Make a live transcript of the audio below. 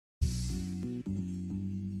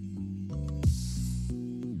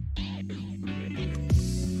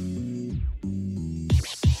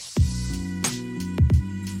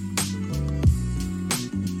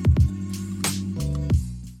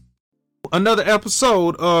another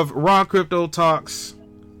episode of Raw Crypto Talks.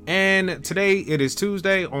 And today it is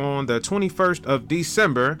Tuesday on the 21st of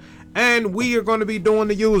December. And we are going to be doing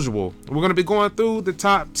the usual. We're going to be going through the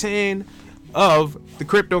top 10 of the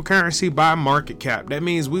cryptocurrency by market cap. That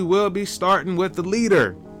means we will be starting with the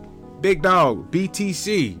leader. Big dog,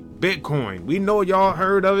 BTC, Bitcoin. We know y'all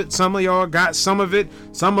heard of it. Some of y'all got some of it.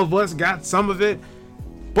 Some of us got some of it.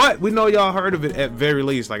 But we know y'all heard of it at very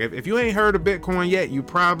least. Like if you ain't heard of Bitcoin yet, you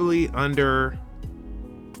probably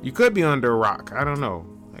you could be under a rock. I don't know.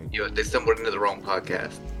 Like, they stumbled into the wrong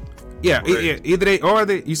podcast. Yeah, either they or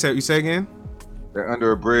they. You say again? They're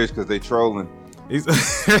under a bridge because they trolling.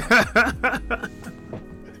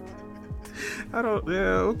 I don't.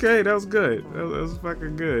 Yeah, okay, that was good. That was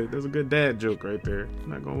fucking good. That was a good dad joke right there. I'm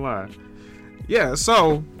not gonna lie. Yeah.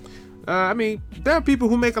 So, I mean, there are people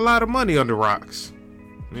who make a lot of money under rocks.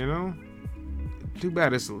 You know, too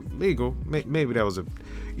bad it's illegal. Maybe that was a.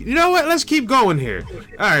 You know what? Let's keep going here.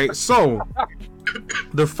 All right. So,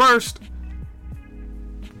 the first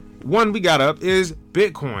one we got up is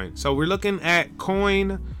Bitcoin. So we're looking at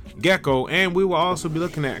CoinGecko, and we will also be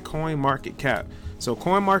looking at CoinMarketCap. So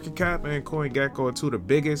CoinMarketCap and CoinGecko are two of the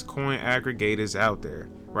biggest coin aggregators out there,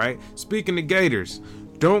 right? Speaking of gators,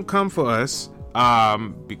 don't come for us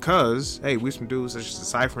because hey, we some dudes that's just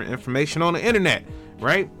deciphering information on the internet.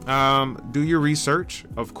 Right? Do your research,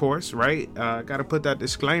 of course, right? Gotta put that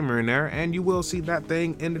disclaimer in there, and you will see that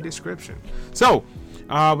thing in the description. So,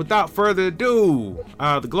 without further ado,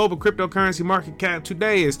 the global cryptocurrency market cap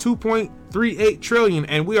today is 2.38 trillion,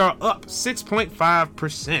 and we are up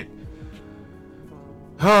 6.5%.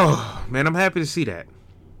 Oh, man, I'm happy to see that.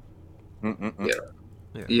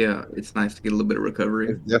 Yeah, it's nice to get a little bit of recovery.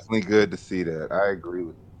 It's definitely good to see that. I agree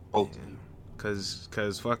with both. Cause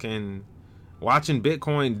fucking watching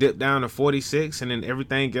Bitcoin dip down to 46 and then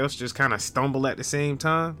everything else just kind of stumble at the same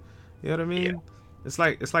time. You know what I mean? Yeah. It's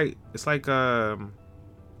like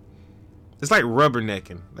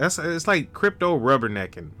rubbernecking. It's like crypto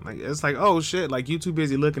rubbernecking. Like it's like, oh shit, like you too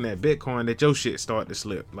busy looking at Bitcoin that your shit start to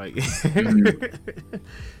slip. Like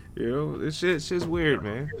you know, this shit's weird,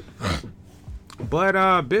 man. But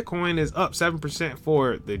Bitcoin is up 7%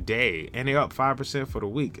 for the day, and they're up 5% for the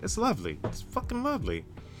week. It's lovely. It's fucking lovely.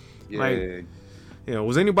 Yeah. Like, you know,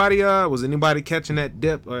 was anybody catching that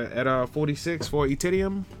dip at 46 for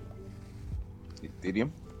Ethereum?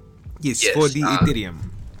 Ethereum? Yes, for the Ethereum.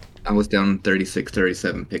 I was down 36,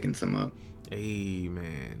 37 picking some up. Hey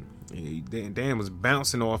man, damn was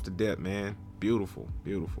bouncing off the dip, man. Beautiful.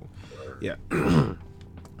 Yeah.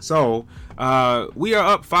 So, we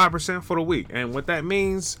are up 5% for the week. And what that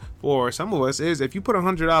means for some of us is if you put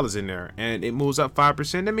 $100 in there and it moves up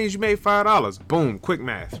 5%, that means you made $5. Boom, quick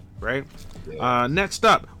math, right? Yeah. Next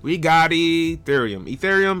up, we got Ethereum.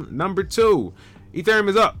 Ethereum number 2. Ethereum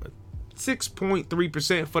is up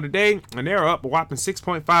 6.3% for the day, and they're up a whopping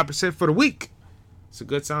 6.5% for the week. It's a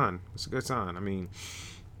good sign. I mean,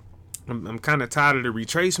 I'm kind of tired of the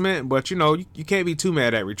retracement, but you know, you can't be too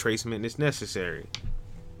mad at retracement. It's necessary.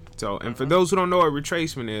 So, and for those who don't know what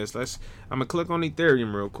retracement is, I'm gonna click on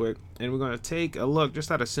Ethereum real quick, and we're gonna take a look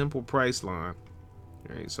just at a simple price line.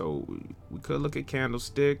 All right, so we could look at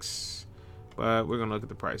candlesticks, but we're gonna look at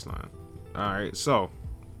the price line. All right, so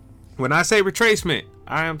when I say retracement,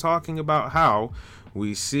 I am talking about how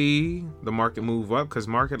we see the market move up, because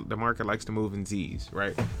the market likes to move in Z's,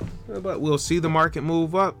 right? But we'll see the market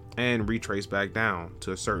move up and retrace back down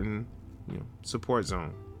to a certain, support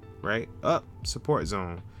zone, right? Up, support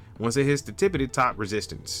zone. Once it hits the tippity top,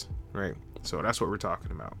 resistance, right? So that's what we're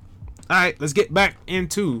talking about. All right, let's get back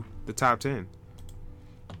into the top 10.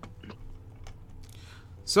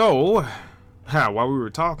 So, while we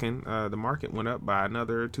were talking, the market went up by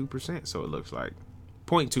another 2%. So it looks like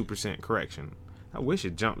 0.2% correction. I wish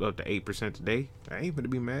it jumped up to 8% today. I ain't gonna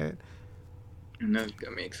be mad. No, it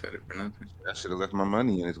got me excited for nothing. I should have left my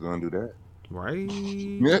money and it's gonna do that. Right.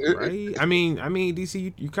 Right. I mean,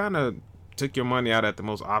 DC, you kind of took your money out at the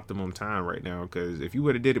most optimum time right now, because if you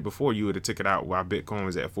would have did it before, you would have took it out while Bitcoin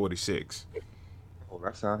was at 46. Oh,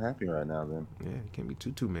 I sound happy right now then. Yeah, you can't be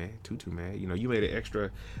too mad. You know, you made an extra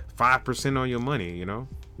 5% on your money, you know.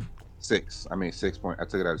 6. I mean 6 point. I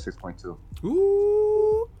took it out at 6.2.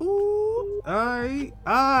 Ooh. Aight.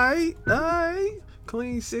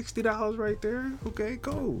 Clean $60 right there. Okay,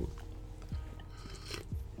 cool.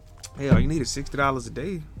 Hey, all you need is $60 a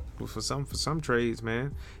day for some trades,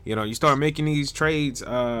 man. You know, you start making these trades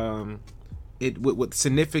with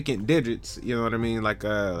significant digits, you know what I mean? Like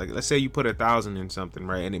let's say you put 1,000 in something,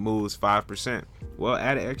 right, and it moves 5%. Well,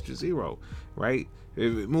 add an extra 0, right?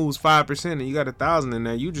 If it moves 5% and you got 1,000 in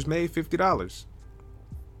there, you just made $50.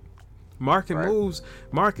 Market Right. moves.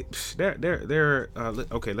 They're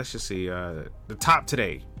okay. Let's just see. The top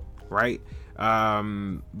today, right?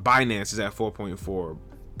 Binance is at 4.4.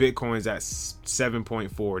 Bitcoin's at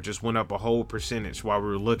 7.4. Just went up a whole percentage while we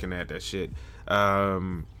were looking at that shit.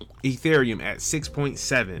 Ethereum at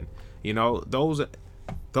 6.7. You know, those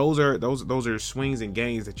are swings and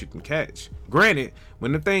gains that you can catch. Granted,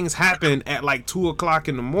 when the things happen at like 2:00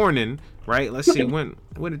 in the morning, right? Let's see when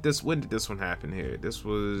did this one happen here? This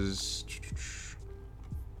was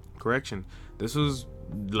correction. This was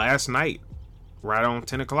last night, right on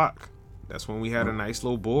 10:00. That's when we had a nice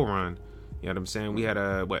little bull run. You know what I'm saying? We had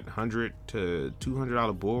a $100 to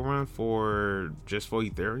 $200 bull run for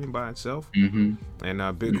Ethereum by itself, Mm-hmm. and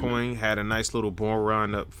Bitcoin had a nice little bull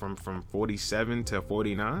run up from 47 to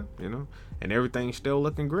 49. You know, and everything's still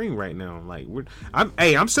looking green right now. Like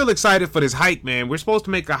I'm still excited for this hike, man. We're supposed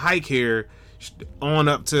to make a hike here on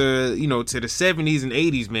up to to the 70s and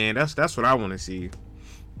 80s, man. That's what I want to see.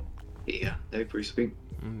 Yeah, that'd be pretty sweet.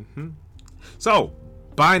 So,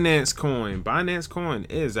 Binance Coin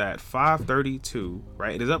is at 532,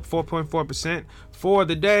 right? It is up 4.4% for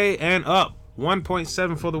the day and up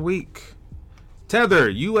 1.7 for the week.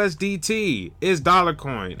 Tether USDT is dollar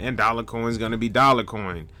coin, and dollar coin is going to be dollar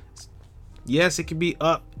coin. Yes, it can be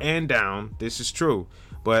up and down. This is true,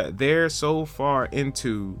 but they're so far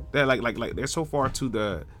into that, like they're so far to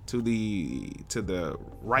the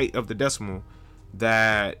right of the decimal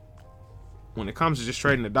that when it comes to just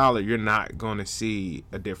trading the dollar, you're not going to see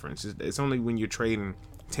a difference. It's only when you're trading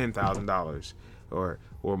 $10,000 or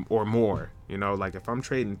more. You know, like if I'm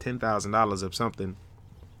trading $10,000 of something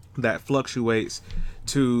that fluctuates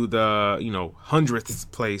to the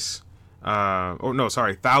hundredth place,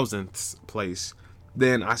 thousandth place,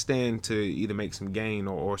 then I stand to either make some gain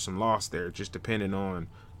or some loss there, just depending on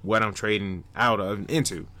what I'm trading out of and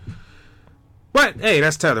into. But hey,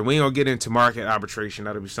 that's Tether. We ain't gonna get into market arbitration.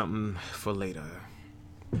 That'll be something for later.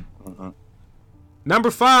 Number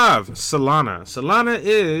 5, Solana. Solana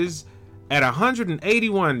is at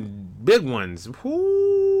 181 big ones.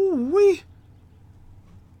 Woo-wee.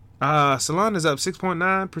 Solana's up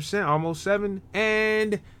 6.9%, almost 7,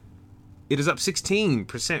 and it is up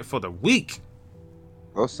 16% for the week.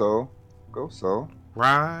 Go so.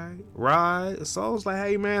 Right. So it's like,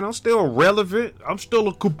 hey man, I'm still relevant. I'm still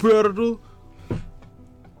a competitor.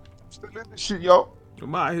 Still in this shit, y'all.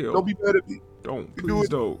 I'm out here. Don't be mad at me. Please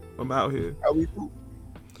don't. I'm out here. How we do?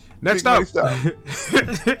 Next Big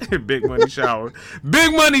up, big money shower.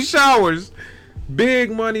 Big money showers. Big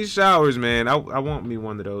money showers, man. I want me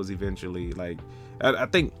one of those eventually. Like, I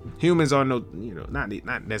think humans are not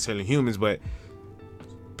necessarily humans, but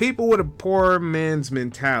people with a poor man's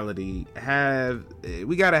mentality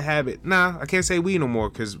we gotta have it. Nah, I can't say we no more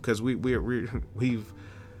because we've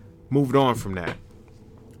moved on from that.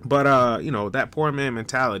 But that poor man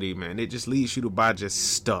mentality, man, it just leads you to buy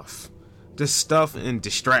just stuff and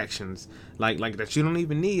distractions like that you don't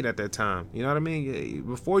even need at that time. You know what I mean?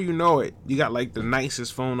 Before you know it, you got like the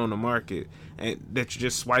nicest phone on the market and that you're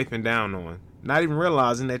just swiping down on, not even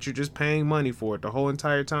realizing that you're just paying money for it the whole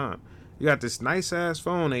entire time. You got this nice ass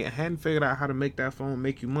phone. They hadn't figured out how to make that phone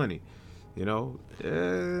make you money. It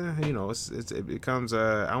becomes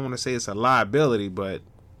I don't want to say it's a liability, but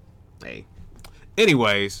hey.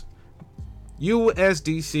 Anyways,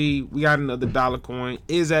 USDC, we got another dollar coin,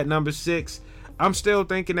 is at number 6. I'm still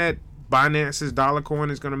thinking that Binance's dollar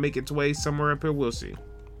coin is going to make its way somewhere up here. We'll see.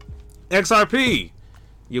 XRP,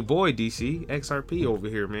 your boy DC, XRP over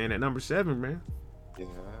here, man, at number 7, man. Yeah,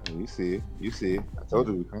 you see it. I told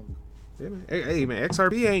you we coming. Yeah, man. Hey, man,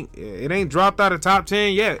 XRP ain't dropped out of top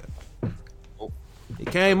 10 yet. It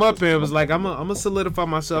came up and it was like, I'm gonna solidify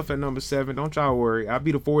myself at number 7. Don't y'all worry. I'll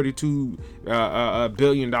be the $42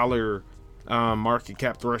 billion market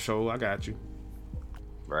cap threshold. I got you.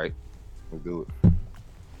 Right. Let's do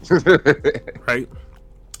it. Right.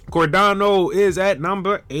 Cardano is at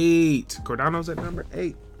number 8. Cardano's at number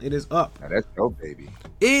 8. It is up. Now that's your baby.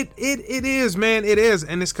 It is, man. It is,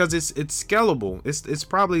 and it's because it's scalable. It's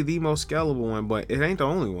probably the most scalable one, but it ain't the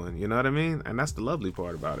only one. You know what I mean? And that's the lovely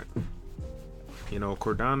part about it.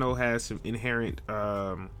 Cardano has some inherent,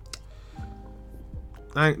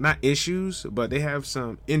 not issues, but they have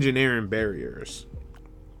some engineering barriers.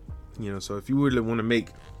 So if you really want to make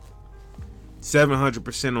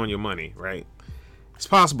 700% on your money, right? It's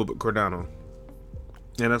possible, but Cardano,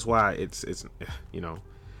 and that's why it's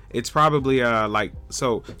probably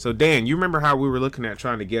so Dan, you remember how we were looking at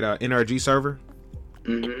trying to get a NRG server?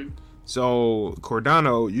 Mm-hmm. So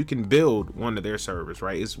Cardano, you can build one of their servers,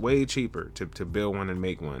 right? It's way cheaper to build one and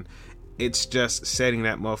make one. It's just setting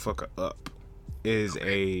that motherfucker up is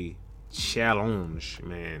a challenge,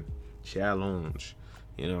 man. Challenge.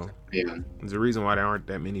 You know, Yeah. there's a reason why there aren't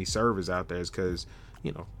that many servers out there. Is because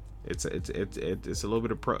you know it's a little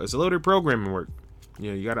bit of programming work.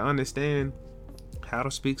 You know, you got to understand how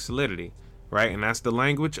to speak Solidity, right? And that's the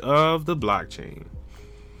language of the blockchain.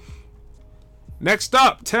 Next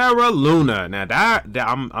up, Terra Luna. Now that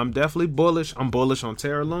I'm definitely bullish. I'm bullish on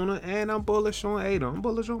Terra Luna and I'm bullish on ADA. I'm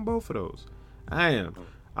bullish on both of those. I am.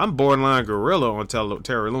 I'm borderline gorilla on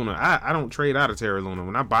Terra Luna. I don't trade out of Terra Luna.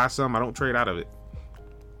 When I buy something, I don't trade out of it.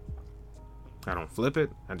 I don't flip it.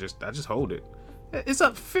 I just hold it. It's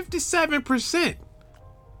up 57%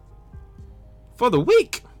 for the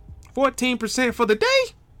week. 14% for the day.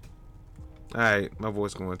 All right, my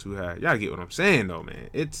voice going too high. Y'all get what I'm saying though, man.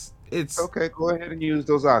 It's okay. Go ahead and use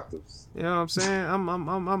those octaves. You know what I'm saying? I'm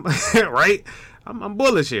right. I'm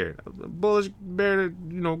bullish here. Bullish bear,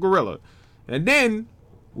 gorilla. And then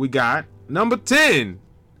we got number 10,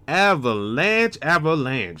 Avalanche,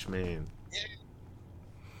 man.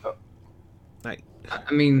 Like,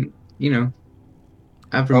 I mean,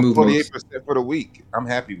 I've removed 48% for the week. I'm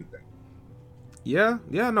happy with that. Yeah,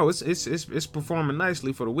 no, it's performing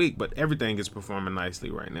nicely for the week, but everything is performing nicely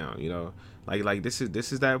right now. Like this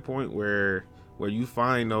is that point where you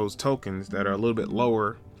find those tokens that are a little bit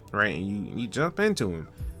lower, right, and you jump into them,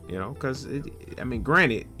 because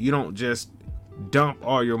granted, you don't just dump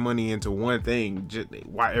all your money into one thing just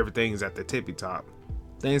while everything's at the tippy top.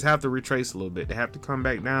 Things have to retrace a little bit. They have to come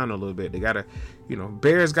back down a little bit. They gotta,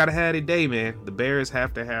 bears gotta have their day, man. The bears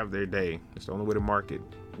have to have their day. It's the only way the market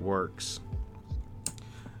works.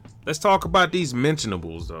 Let's talk about these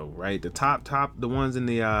mentionables though, right? The top, the ones in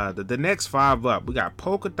the next 5 up. We got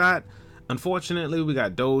Polkadot. Unfortunately, we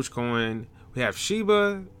got Dogecoin. We have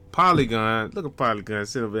Shiba, Polygon. Look at Polygon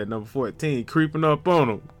sitting over at number 14, creeping up on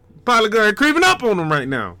them. Polygon creeping up on them right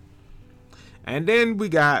now. And then we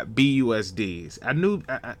got BUSDs. I knew,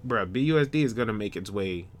 BUSD is gonna make its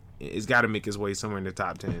way. It's got to make its way somewhere in the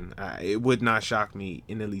top 10. It would not shock me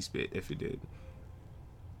in the least bit if it did.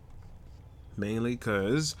 Mainly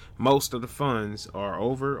because most of the funds are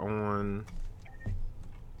over on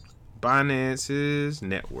Binance's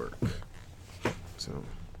network. So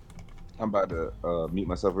I'm about to mute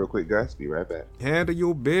myself real quick, guys. Be right back. Handle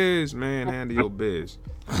your biz, man. Handle your biz.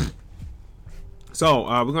 So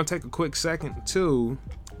we're gonna take a quick second to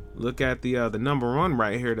look at the number one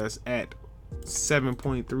right here. That's at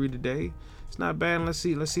 7.3 today. It's not bad. Let's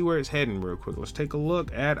see where it's heading real quick. Let's take a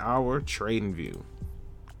look at our trading view.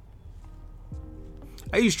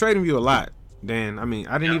 I use TradingView a lot, Dan. I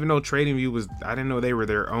didn't even know TradingView was. I didn't know they were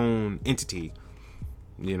their own entity.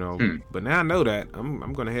 But now I know that.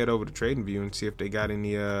 I'm gonna head over to TradingView and see if they got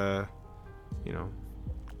any.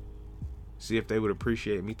 See if they would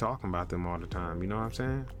appreciate me talking about them all the time. You know what I'm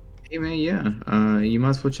saying? Hey man, yeah. You might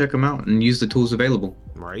as well check them out and use the tools available.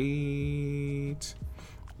 Right.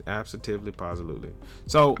 Absolutely, positively.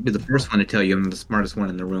 So I'll be the first one to tell you I'm the smartest one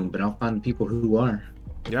in the room, but I'll find people who are.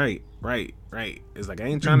 Right. It's like I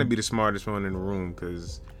ain't trying to be the smartest one in the room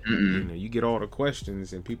because you get all the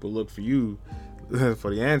questions and people look for you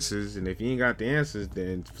for the answers, and if you ain't got the answers,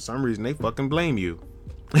 then for some reason they fucking blame you.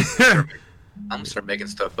 I'm gonna start making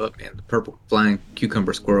stuff up, man. The purple flying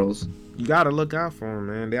cucumber squirrels. You gotta look out for them,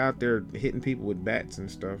 man. They out there hitting people with bats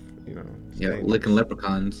and stuff. Yeah, licking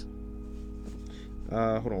leprechauns.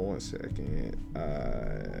 Hold on one second.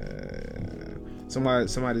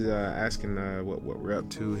 Somebody's asking what we're up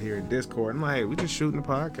to here in Discord. I'm like, we just shooting the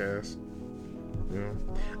podcast.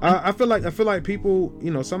 I feel like people,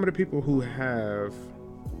 some of the people who have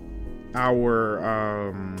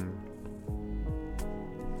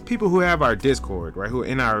our Discord, right? Who are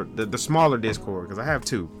in the smaller Discord, because I have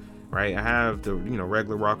 2, right? I have the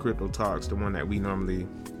regular Raw Crypto Talks, the one that we normally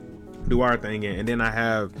do our thing in, and then I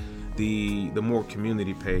have the more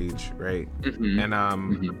community page, right? And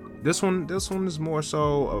this one is more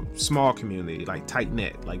so a small community, like tight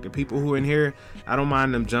knit. Like the people who are in here, I don't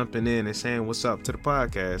mind them jumping in and saying what's up to the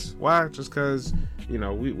podcast. Why? Just because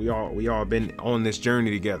we all been on this journey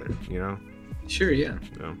together. Sure, yeah.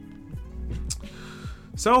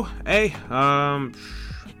 So hey,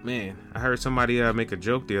 man, I heard somebody make a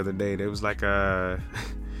joke the other day. They was like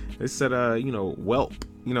they said whelp.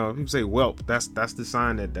 People say whelp, that's the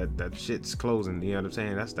sign that shit's closing. You know what I'm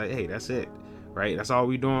saying? That's it, right? That's all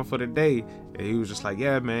we doing for the day. And he was just like,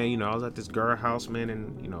 yeah, man, I was at this girl house, man,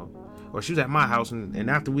 and or she was at my house, and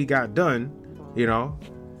after we got done,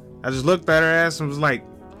 I just looked at her ass and was like,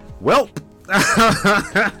 whelp.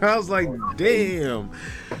 I was like, damn.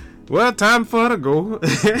 Well, time for her to go.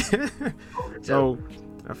 So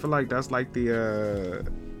I feel like that's like the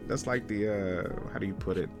how do you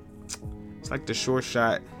put it? It's like the short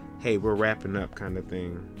shot, hey, we're wrapping up kind of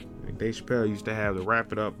thing. Like Dave Chappelle used to have the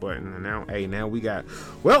wrap it up button, and now we got,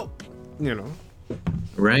 well, you know.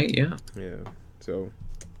 Right? Yeah. Yeah. So.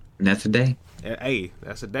 And that's a day. Hey,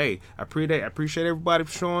 that's a day. I appreciate everybody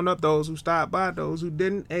for showing up. Those who stopped by, those who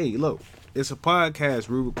didn't. Hey, look, it's a podcast.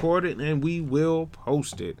 We record it and we will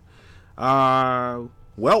post it.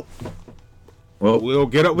 Well, we'll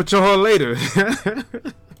get up with y'all later.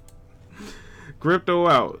 Crypto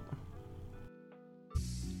out.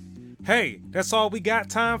 Hey, that's all we got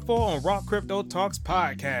time for on Raw Crypto Talks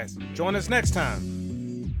podcast. Join us next time.